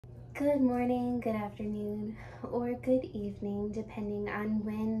Good morning, good afternoon, or good evening, depending on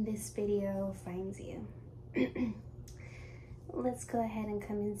when this video finds you. Let's go ahead and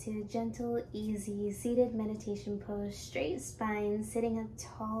come into a gentle, easy, seated meditation pose, straight spine, sitting up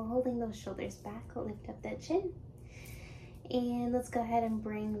tall, holding those shoulders back, lift up that chin. And let's go ahead and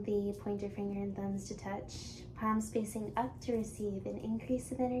bring the pointer finger and thumbs to touch. Palms facing up to receive an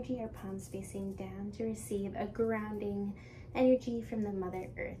increase in energy, or palms facing down to receive a grounding energy from the Mother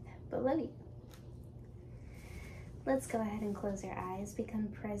Earth below you. Let's go ahead and close our eyes. Become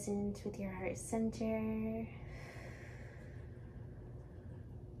present with your heart center,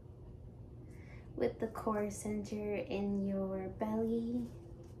 with the core center in your belly.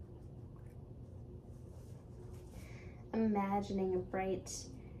 Imagining a bright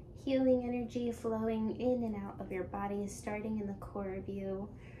healing energy flowing in and out of your body, starting in the core of you,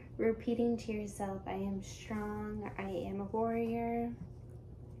 repeating to yourself, I am strong, I am a warrior.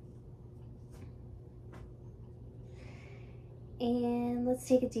 And let's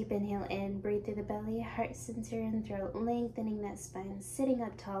take a deep inhale in, breathe through the belly, heart center and throat, lengthening that spine, sitting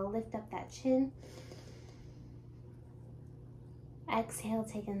up tall, lift up that chin. Exhale,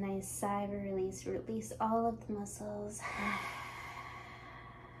 take a nice sigh of release, release all of the muscles.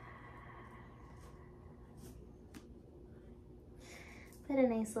 Put a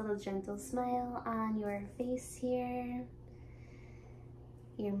nice little gentle smile on your face here.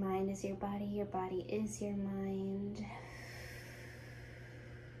 Your mind is your body is your mind.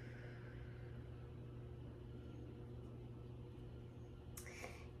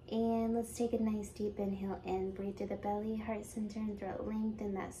 And let's take a nice deep inhale in, breathe through the belly, heart center and throat,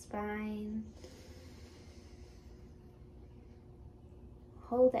 lengthen that spine.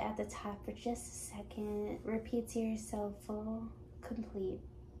 Hold it at the top for just a second. Repeat to yourself, full, complete.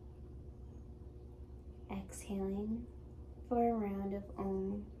 Exhaling for a round of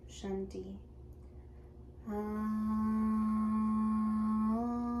Om Shanti.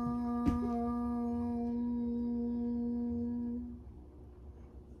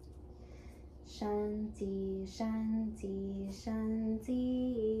 Shanti, Shanti,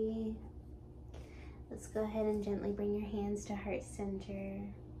 Shanti. Let's go ahead and gently bring your hands to heart center.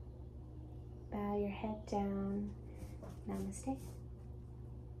 Bow your head down. Namaste.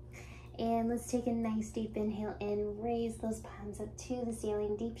 And let's take a nice deep inhale in. Raise those palms up to the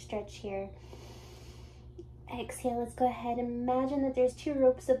ceiling. Deep stretch here. Exhale, let's go ahead and imagine that there's two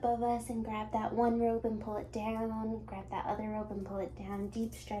ropes above us, and grab that one rope and pull it down. Grab that other rope and pull it down.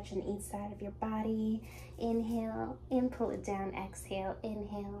 Deep stretch on each side of your body. Inhale and pull it down. Exhale,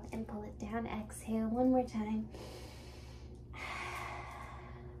 inhale and pull it down. Exhale, one more time.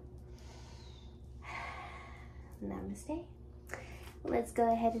 Namaste. Let's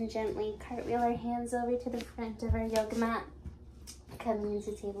go ahead and gently cartwheel our hands over to the front of our yoga mat. Coming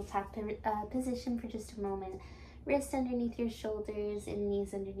into tabletop position for just a moment. Wrists underneath your shoulders and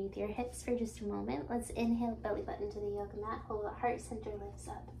knees underneath your hips for just a moment. Let's inhale, belly button to the yoga mat. Hold it, heart center lifts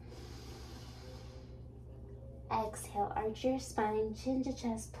up. Exhale, arch your spine, chin to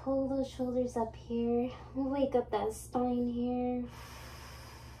chest. Pull those shoulders up here. Wake up that spine here.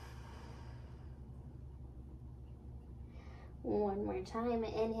 One more time.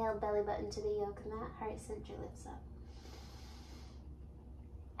 Inhale, belly button to the yoga mat. Heart center lifts up.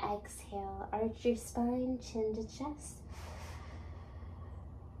 Exhale, arch your spine, chin to chest.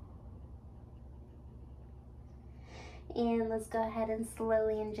 And let's go ahead and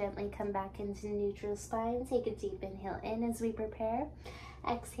slowly and gently come back into neutral spine. Take a deep inhale in as we prepare.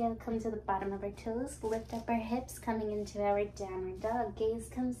 Exhale, come to the bottom of our toes. Lift up our hips, coming into our downward dog. Gaze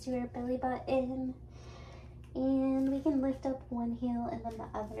comes to our belly button. And we can lift up one heel and then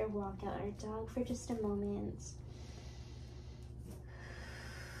the other. Walk out our dog for just a moment.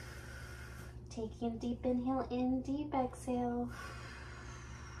 Taking a deep inhale in, deep exhale.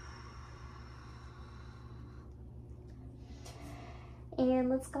 And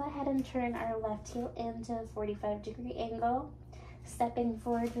let's go ahead and turn our left heel into a 45-degree angle. Stepping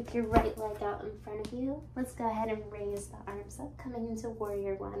forward with your right leg out in front of you. Let's go ahead and raise the arms up, coming into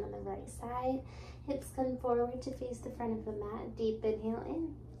warrior one on the right side. Hips come forward to face the front of the mat. Deep inhale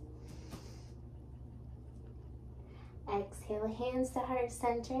in. Exhale, hands to heart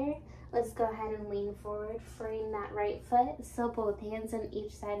center. Let's go ahead and lean forward, frame that right foot. So both hands on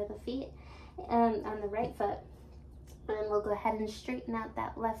each side of the feet, on the right foot. And we'll go ahead and straighten out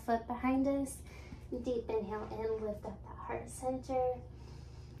that left foot behind us. Deep inhale in, lift up that heart center.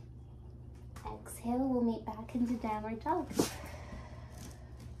 Exhale, we'll meet back into downward dog.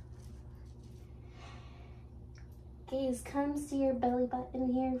 Gaze comes to your belly button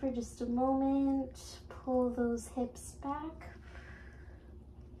here for just a moment. Pull those hips back.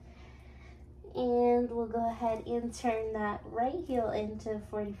 And we'll go ahead and turn that right heel into a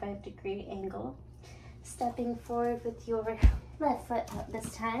 45-degree angle. Stepping forward with your left foot up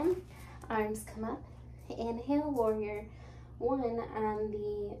this time. Arms come up. Inhale, warrior one on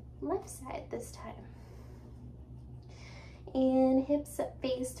the left side this time. And hips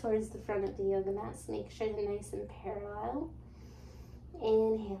face towards the front of the yoga mat, so make sure they're nice and parallel.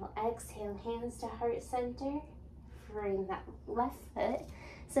 Inhale, exhale, hands to heart center. Bring that left foot,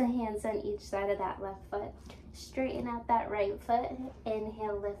 so hands on each side of that left foot. Straighten out that right foot.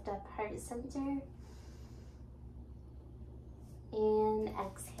 Inhale, lift up heart center. And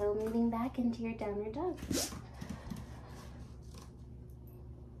exhale, moving back into your downward dog.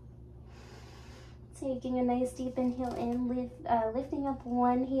 Taking a nice deep inhale in, lifting up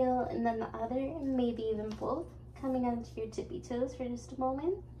one heel and then the other, maybe even both. Coming onto your tippy toes for just a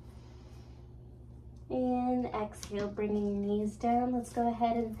moment. And exhale, bringing your knees down. Let's go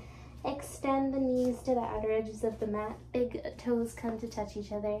ahead and extend the knees to the outer edges of the mat. Big toes come to touch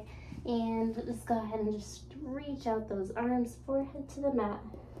each other. And let's go ahead and just reach out those arms, forehead to the mat.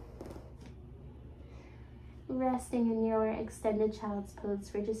 Resting in your extended child's pose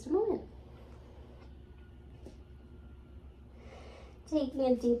for just a moment. Taking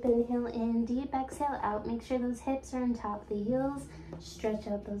a deep inhale in, deep exhale out. Make sure those hips are on top of the heels. Stretch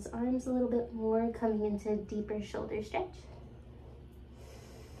out those arms a little bit more, coming into a deeper shoulder stretch.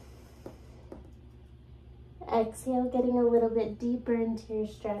 Exhale, getting a little bit deeper into your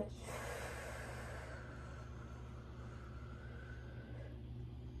stretch.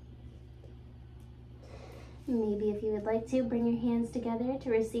 Maybe if you would like to, bring your hands together to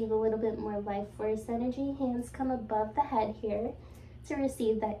receive a little bit more life force energy. Hands come above the head here to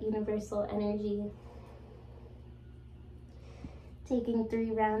receive that universal energy. Taking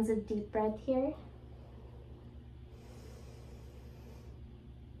 3 rounds of deep breath here.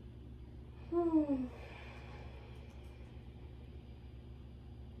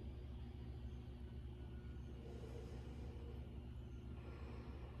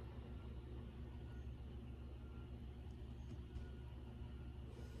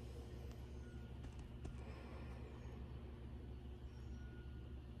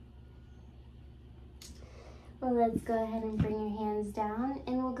 Well, let's go ahead and bring your hands down,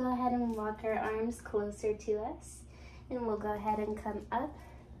 and we'll go ahead and walk our arms closer to us. And we'll go ahead and come up,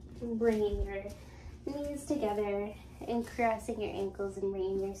 bringing your knees together and crossing your ankles and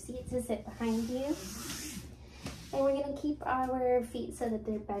bringing your seat to sit behind you. And we're gonna keep our feet so that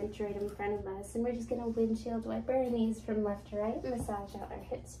they're bent right in front of us. And we're just gonna windshield wipe our knees from left to right, massage out our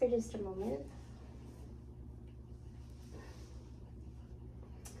hips for just a moment.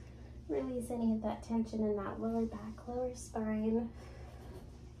 Release any of that tension in that lower back, lower spine.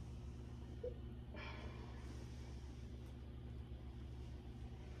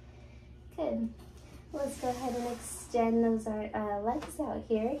 Good. Let's go ahead and extend those legs out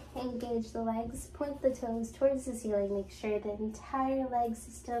here. Engage the legs, point the toes towards the ceiling. Make sure the entire leg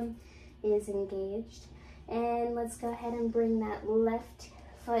system is engaged. And let's go ahead and bring that left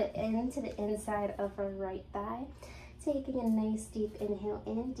foot into the inside of our right thigh. Taking a nice deep inhale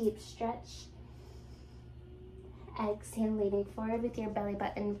in, deep stretch. Exhale, leaning forward with your belly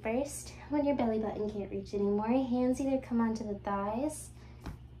button first. When your belly button can't reach anymore, hands either come onto the thighs,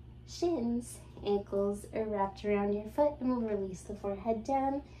 shins, ankles are wrapped around your foot, and we'll release the forehead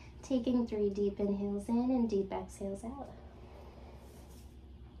down, taking 3 deep inhales in and deep exhales out.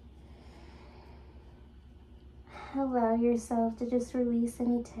 Allow yourself to just release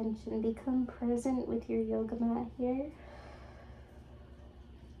any tension. Become present with your yoga mat here.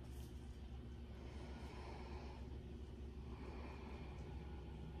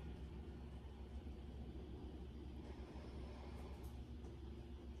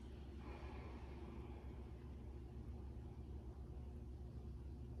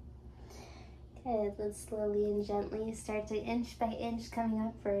 Good. Let's slowly and gently start to inch by inch coming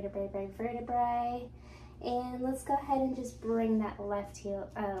up vertebrae by vertebrae. And let's go ahead and just bring that left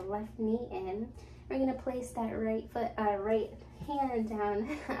knee in. We're gonna place that right hand down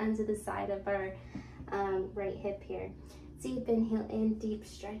onto the side of our right hip here. Deep inhale in, deep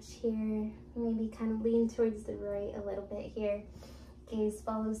stretch here. Maybe kind of lean towards the right a little bit here. Gaze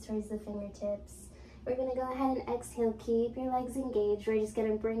follows towards the fingertips. We're gonna go ahead and exhale, keep your legs engaged. We're just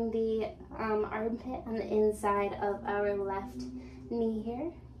gonna bring the armpit on the inside of our left knee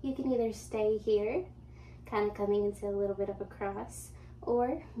here. You can either stay here, kind of coming into a little bit of a cross,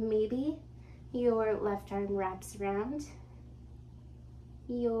 or maybe your left arm wraps around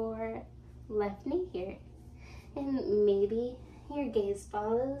your left knee here, and maybe your gaze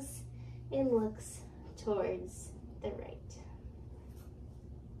follows and looks towards the right.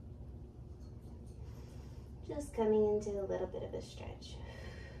 Just coming into a little bit of a stretch.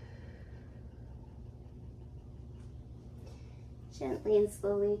 Gently and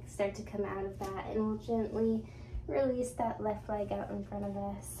slowly start to come out of that, and we'll gently release that left leg out in front of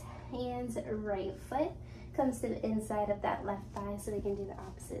us. Hands, right foot comes to the inside of that left thigh so we can do the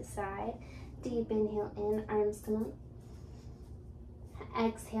opposite side. Deep inhale in, arms come up.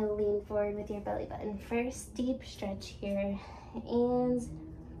 Exhale, lean forward with your belly button first. Deep stretch here. And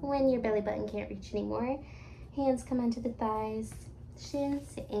when your belly button can't reach anymore, hands come onto the thighs,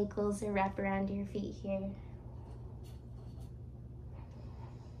 shins, ankles, or wrap around your feet here.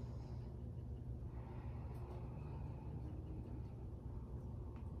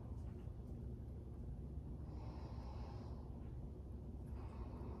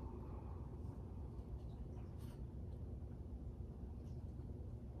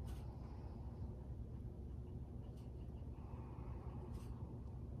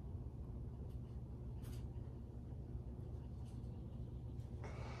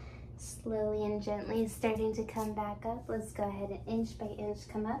 Slowly and gently starting to come back up. Let's go ahead and inch by inch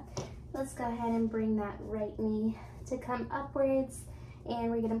come up. Let's go ahead and bring that right knee to come upwards,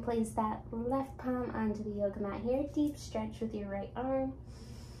 and we're going to place that left palm onto the yoga mat here. Deep stretch with your right arm.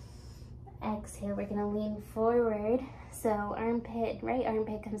 Exhale, we're going to lean forward. So right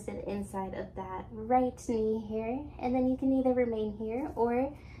armpit comes to the inside of that right knee here, and then you can either remain here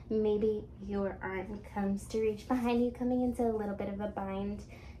or maybe your arm comes to reach behind you, coming into a little bit of a bind,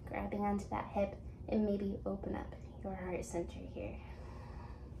 grabbing onto that hip, and maybe open up your heart center here.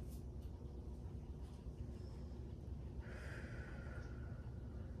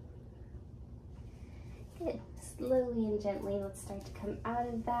 Good. Slowly and gently, let's start to come out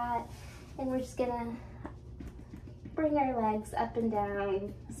of that, and we're just gonna bring our legs up and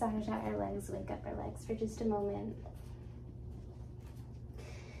down, massage out our legs, wake up our legs for just a moment.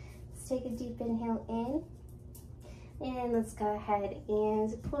 Let's take a deep inhale in. And let's go ahead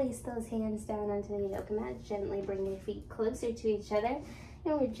and place those hands down onto the yoga mat. Gently bring your feet closer to each other.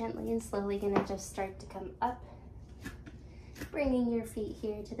 And we're gently and slowly gonna just start to come up, bringing your feet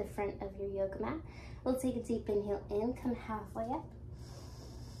here to the front of your yoga mat. We'll take a deep inhale in, come halfway up.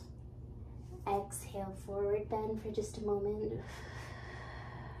 Exhale, forward bend for just a moment.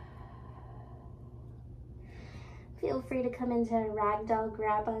 Feel free to come into a ragdoll,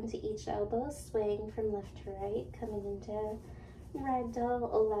 grab onto each elbow, swaying from left to right, coming into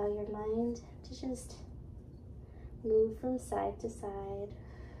ragdoll. Allow your mind to just move from side to side.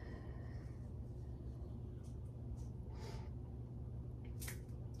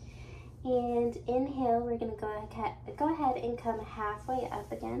 And inhale, we're gonna go ahead and come halfway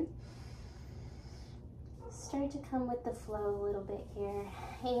up again. Start to come with the flow a little bit here.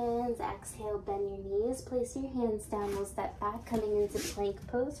 Hands, exhale, bend your knees. Place your hands down, we'll step back, coming into plank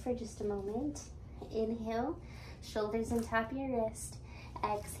pose for just a moment. Inhale, shoulders on top of your wrist.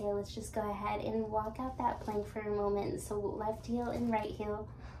 Exhale, let's just go ahead and walk out that plank for a moment. So left heel and right heel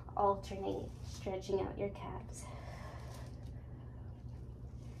alternate, stretching out your calves.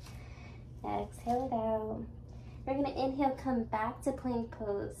 Exhale it out. We're gonna inhale, come back to plank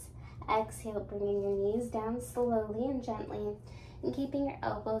pose. Exhale, bringing your knees down slowly and gently, and keeping your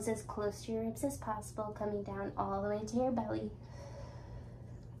elbows as close to your ribs as possible, coming down all the way to your belly.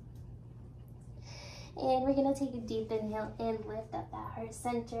 And we're gonna take a deep inhale in, lift up that heart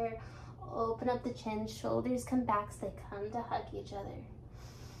center, open up the chin, shoulders come back so they come to hug each other.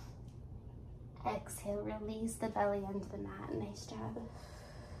 Exhale, release the belly onto the mat. Nice job.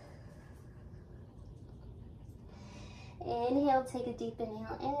 Inhale, take a deep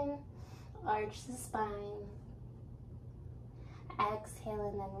inhale in, arch the spine. Exhale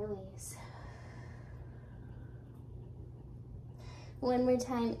and then release. One more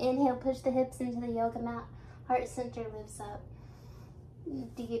time. Inhale, push the hips into the yoga mat. Heart center lifts up.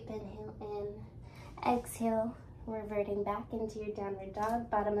 Deep inhale in. Exhale, reverting back into your downward dog.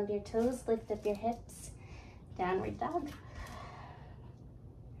 Bottom of your toes, lift up your hips. Downward dog.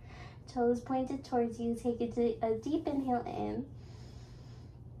 Toes pointed towards you. Take a deep inhale in.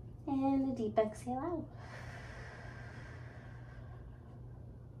 And a deep exhale out.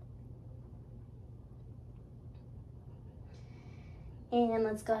 And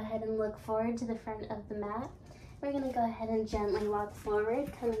let's go ahead and look forward to the front of the mat. We're gonna go ahead and gently walk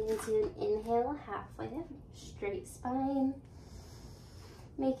forward, coming into an inhale, halfway up, straight spine.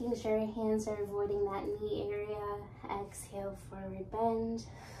 Making sure your hands are avoiding that knee area. Exhale, forward bend.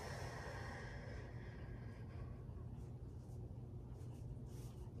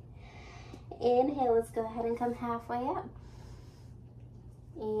 Inhale, let's go ahead and come halfway up.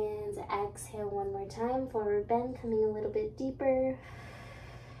 And exhale one more time, forward bend, coming a little bit deeper.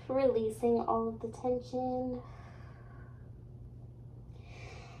 releasing all of the tension.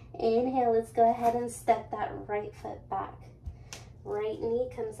 Inhale, let's go ahead and step that right foot back. Right knee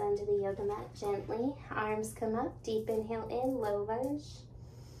comes onto the yoga mat gently. Arms come up, deep inhale in, low lunge.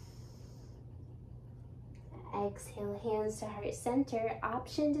 Exhale, hands to heart center.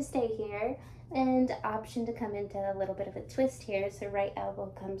 Option to stay here and option to come into a little bit of a twist here. So right elbow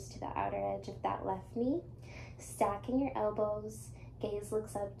comes to the outer edge of that left knee. Stacking your elbows, gaze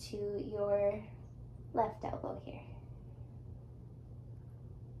looks up to your left elbow here.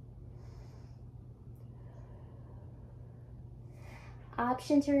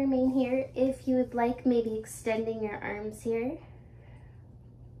 Option to remain here if you would like, maybe extending your arms here.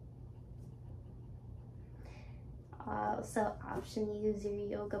 Also, option to use your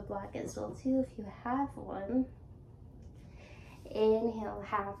yoga block as well too if you have one. Inhale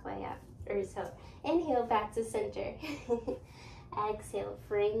halfway up, or so inhale back to center. Exhale,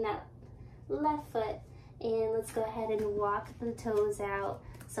 frame that left foot, and let's go ahead and walk the toes out.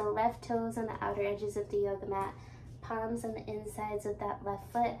 So left toes on the outer edges of the yoga mat, palms on the insides of that left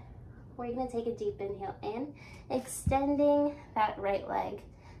foot. We're gonna take a deep inhale in, extending that right leg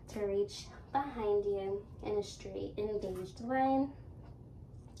to reach behind you in a straight engaged line.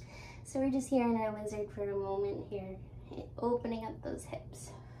 So we're just here in our lizard for a moment here, opening up those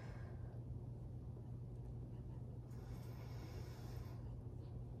hips.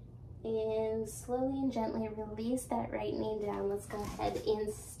 And slowly and gently release that right knee down. Let's go ahead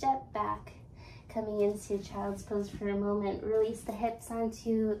and step back, coming into child's pose for a moment. Release the hips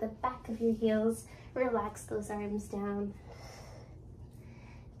onto the back of your heels. Relax those arms down.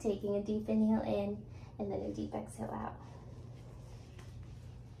 Taking a deep inhale in and then a deep exhale out.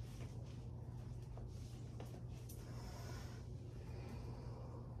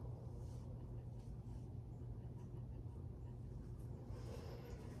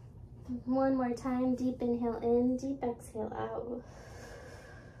 One more time, deep inhale in, deep exhale out.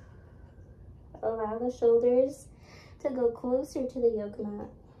 Allow the shoulders to go closer to the yoga mat.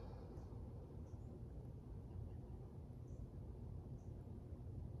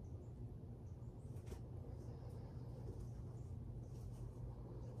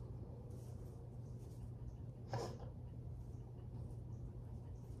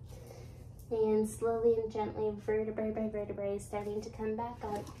 And slowly and gently, vertebrae by vertebrae, starting to come back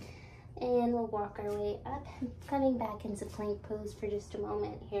up. And we'll walk our way up, coming back into plank pose for just a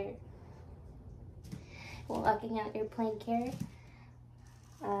moment here. Walking out your plank here,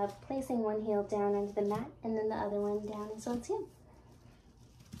 placing one heel down onto the mat and then the other one down as well too.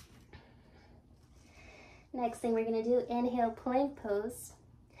 Next thing we're gonna do, inhale, plank pose.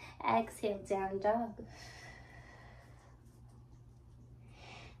 Exhale, down dog.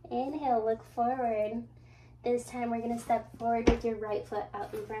 Inhale, look forward. This time we're gonna step forward with your right foot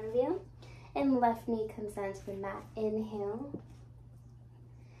out in front of you and left knee comes onto the mat. Inhale,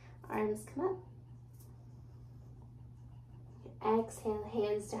 arms come up. Exhale,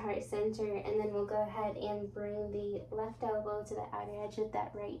 hands to heart center, and then we'll go ahead and bring the left elbow to the outer edge of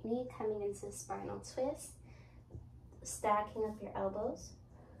that right knee, coming into a spinal twist, stacking up your elbows.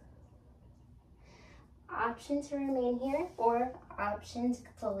 Option to remain here or option to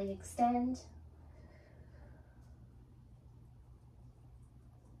fully extend.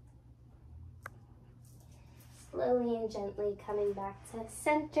 Slowly and gently coming back to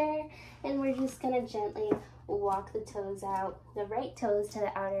center, and we're just gonna gently walk the toes out, the right toes to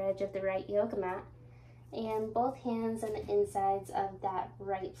the outer edge of the right yoga mat, and both hands on the insides of that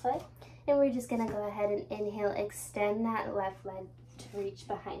right foot. And we're just gonna go ahead and inhale, extend that left leg to reach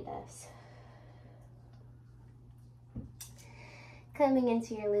behind us. Coming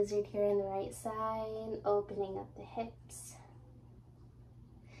into your lizard here on the right side, opening up the hips.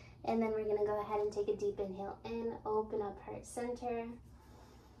 And then we're gonna go ahead and take a deep inhale in, open up heart center,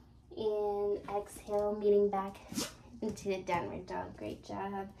 and exhale, meeting back into a downward dog. Great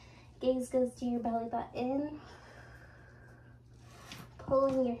job. Gaze goes to your belly button.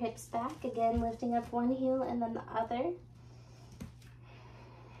 Pulling your hips back, again, lifting up one heel and then the other.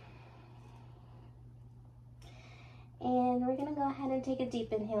 And we're gonna go ahead and take a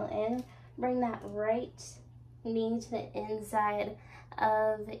deep inhale in, bring that right knee to the inside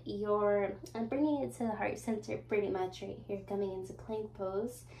of your, I'm bringing it to the heart center pretty much right here, coming into plank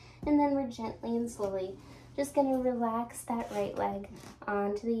pose. And then we're gently and slowly just gonna relax that right leg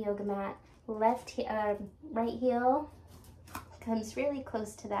onto the yoga mat. Right heel comes really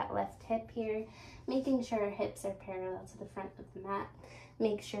close to that left hip here, making sure our hips are parallel to the front of the mat.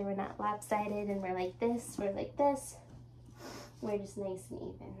 Make sure we're not lopsided and we're like this, we're like this. We're just nice and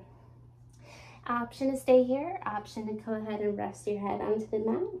even. Option to stay here, option to go ahead and rest your head onto the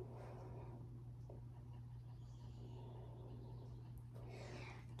mat.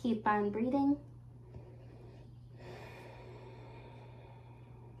 Keep on breathing.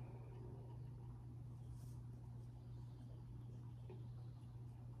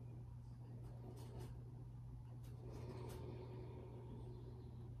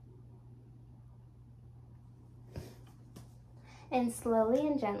 And slowly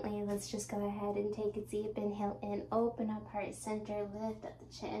and gently, let's just go ahead and take a deep inhale in, open up heart center, lift up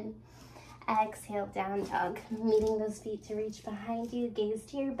the chin. Exhale, down dog, meeting those feet to reach behind you, gaze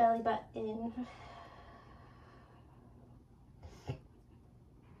to your belly button.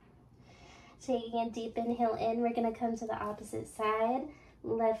 Taking a deep inhale in, we're gonna come to the opposite side.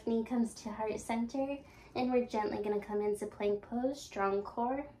 Left knee comes to heart center, and we're gently gonna come into plank pose, strong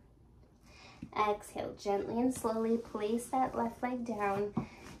core. Exhale, gently and slowly place that left leg down.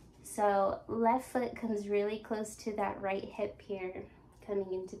 So left foot comes really close to that right hip here.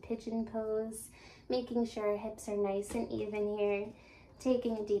 Coming into pigeon pose, making sure our hips are nice and even here.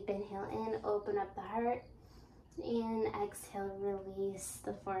 Taking a deep inhale in, open up the heart. And exhale, release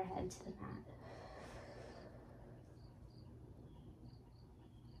the forehead to the mat.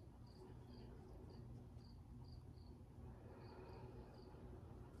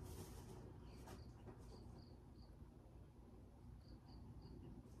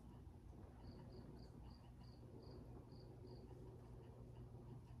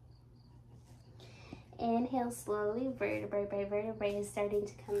 Inhale slowly, vertebrae by vertebrae is starting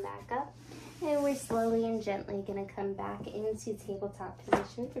to come back up. And we're slowly and gently gonna come back into tabletop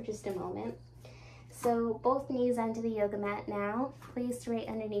position for just a moment. So both knees onto the yoga mat now, placed right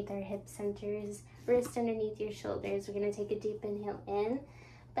underneath our hip centers, wrist underneath your shoulders. We're gonna take a deep inhale in,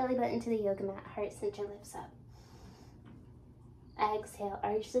 belly button to the yoga mat, heart center lifts up. Exhale,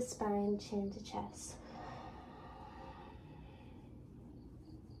 arch the spine, chin to chest.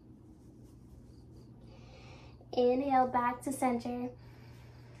 Inhale back to center,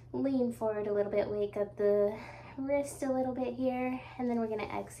 lean forward a little bit, wake up the wrist a little bit here, and then we're gonna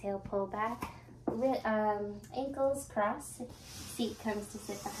exhale, pull back, ankles cross, seat comes to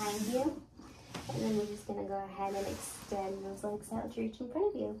sit behind you, and then we're just gonna go ahead and extend those legs out to reach in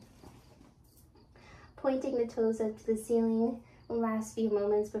front of you. Pointing the toes up to the ceiling, last few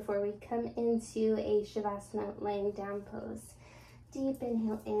moments before we come into a Shavasana laying down pose. Deep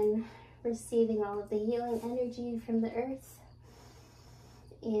inhale in, receiving all of the healing energy from the earth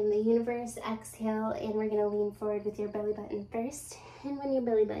and the universe. Exhale, and we're gonna lean forward with your belly button first. And when your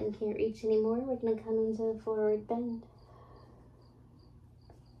belly button can't reach anymore, we're gonna come into a forward bend.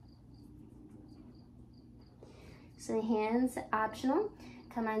 So hands optional,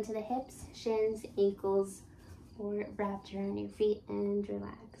 come onto the hips, shins, ankles, or wrapped around your feet and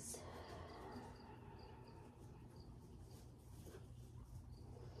relax.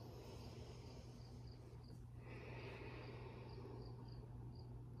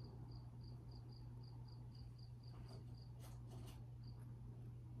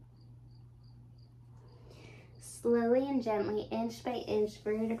 Slowly and gently, inch by inch,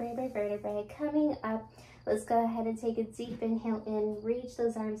 vertebrae by vertebrae, coming up. Let's go ahead and take a deep inhale in, reach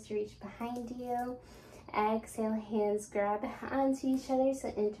those arms to reach behind you. Exhale, hands grab onto each other,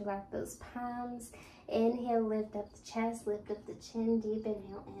 so interlock those palms. Inhale, lift up the chest, lift up the chin, deep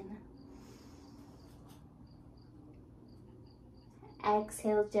inhale in.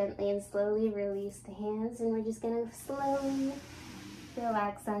 Exhale, gently and slowly release the hands, and we're just gonna slowly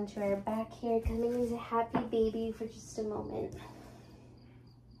relax onto our back here, coming into happy baby for just a moment.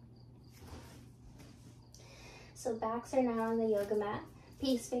 So backs are now on the yoga mat.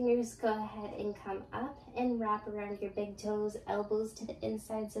 Peace fingers, go ahead and come up and wrap around your big toes, elbows to the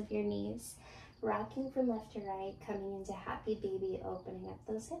insides of your knees. Rocking from left to right, coming into happy baby, opening up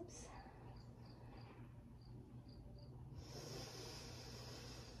those hips.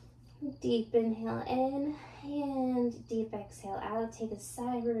 Deep inhale in and deep exhale out. Take a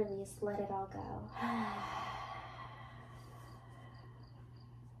sigh of release, let it all go.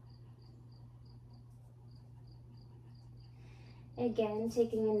 Again,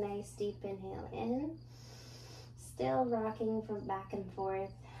 taking a nice deep inhale in, still rocking from back and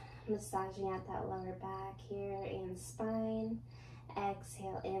forth, massaging out that lower back here and spine.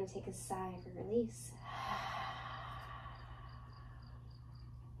 Exhale and take a sigh of release.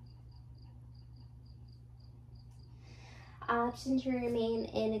 Option to remain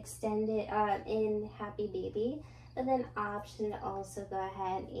in extended, in happy baby, but then option to also go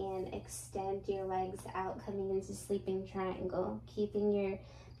ahead and extend your legs out, coming into sleeping triangle, keeping your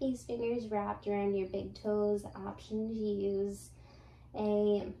peace fingers wrapped around your big toes. Option to use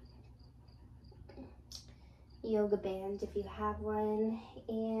a yoga band if you have one,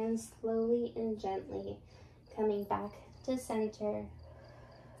 and slowly and gently coming back to center.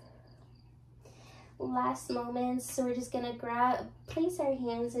 last moments. So we're just gonna place our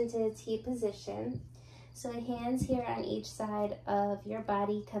hands into a T position. So hands here on each side of your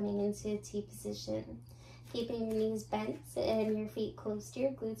body coming into a T position. Keeping your knees bent and your feet close to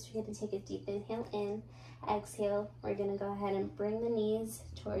your glutes. We're gonna take a deep inhale in. Exhale, we're gonna go ahead and bring the knees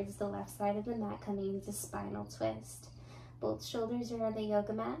towards the left side of the mat, coming into spinal twist. Both shoulders are on the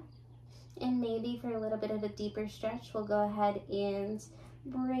yoga mat. And maybe for a little bit of a deeper stretch, we'll go ahead and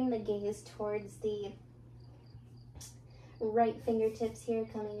bring the gaze towards the right fingertips here,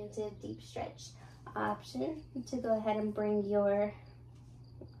 coming into a deep stretch. Option to go ahead and bring your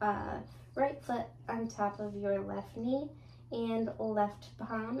right foot on top of your left knee and left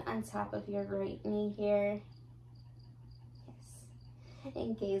palm on top of your right knee here. Yes.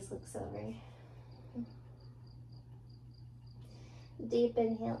 And gaze looks over. Deep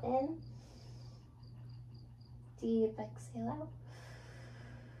inhale in. Deep exhale out.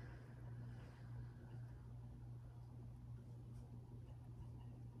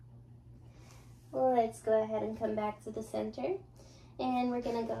 Let's go ahead and come back to the center. And we're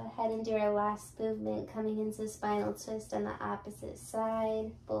gonna go ahead and do our last movement, coming into spinal twist on the opposite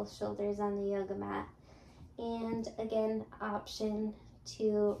side, both shoulders on the yoga mat. And again, option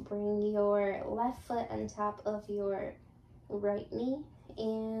to bring your left foot on top of your right knee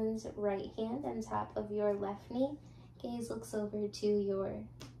and right hand on top of your left knee. Gaze looks over to your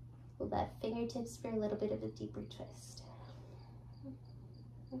left fingertips for a little bit of a deeper twist.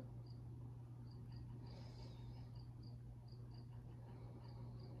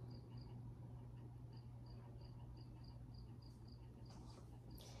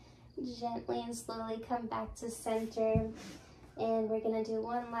 Gently and slowly come back to center, and we're gonna do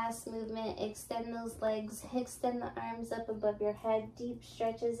one last movement. Extend those legs, extend the arms up above your head, deep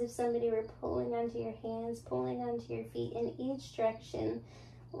stretches. If somebody were pulling onto your hands, pulling onto your feet in each direction,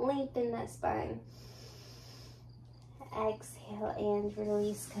 lengthen that spine. Exhale and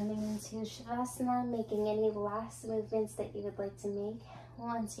release, coming into Shavasana, making any last movements that you would like to make.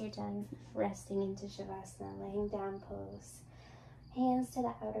 Once you're done, resting into Shavasana, laying down pose. Hands to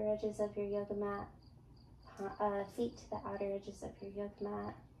the outer edges of your yoga mat, feet to the outer edges of your yoga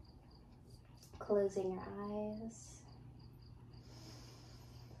mat, closing your eyes,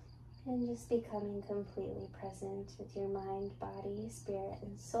 and just becoming completely present with your mind, body, spirit,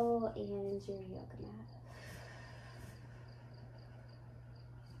 and soul, and your yoga mat.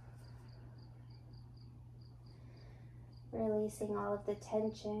 Releasing all of the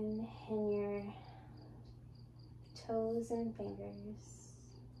tension in your toes and fingers,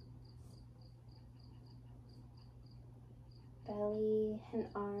 belly and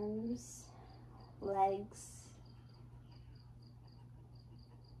arms, legs,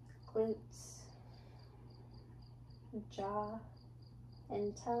 glutes, jaw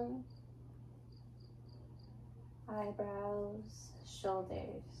and tongue, eyebrows,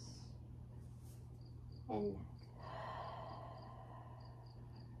 shoulders, and neck.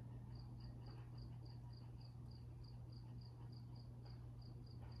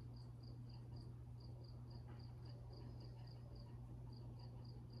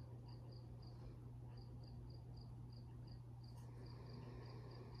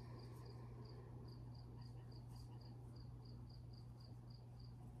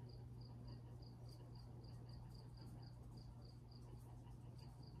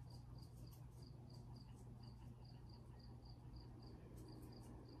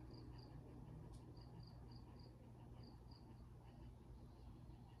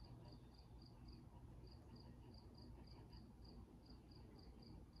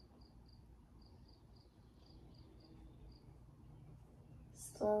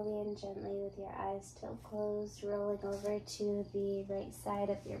 Slowly and gently, with your eyes still closed, rolling over to the right side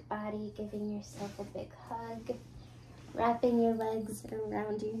of your body, giving yourself a big hug, wrapping your legs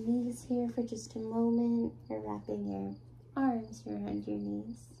around your knees here for just a moment, or wrapping your arms around your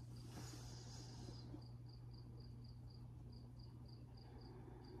knees.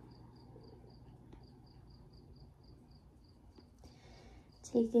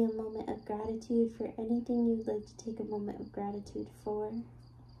 Taking a moment of gratitude for anything you'd like to take a moment of gratitude for.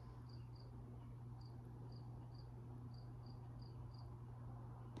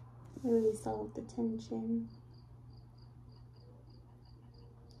 Release all of the tension.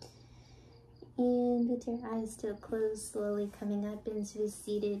 And with your eyes still closed, slowly coming up into a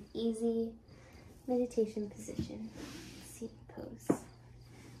seated, easy meditation position. Seated pose.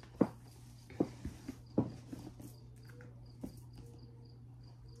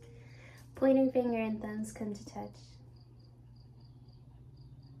 Pointer finger and thumbs come to touch.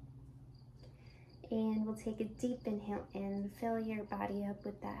 And we'll take a deep inhale in, fill your body up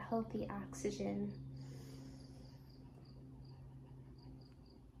with that healthy oxygen.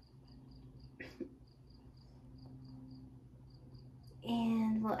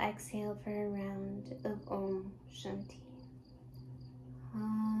 And we'll exhale for a round of Om Shanti.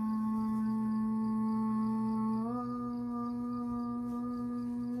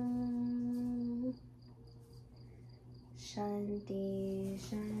 Shanti,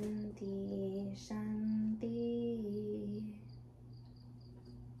 Shanti, Shanti.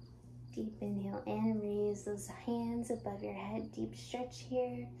 Deep inhale and raise those hands above your head. Deep stretch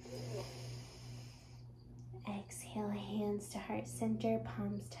here. Exhale, hands to heart center,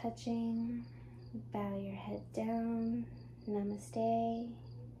 palms touching. Bow your head down. Namaste.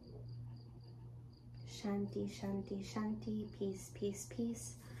 Shanti, Shanti, Shanti. Peace, peace,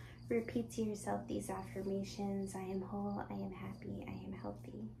 peace. Repeat to yourself these affirmations. I am whole, I am happy, I am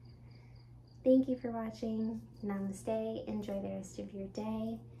healthy. Thank you for watching. Namaste. Enjoy the rest of your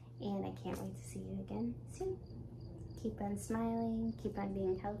day. And I can't wait to see you again soon. Keep on smiling, keep on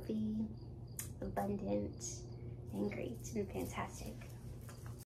being healthy, abundant, and great, and fantastic.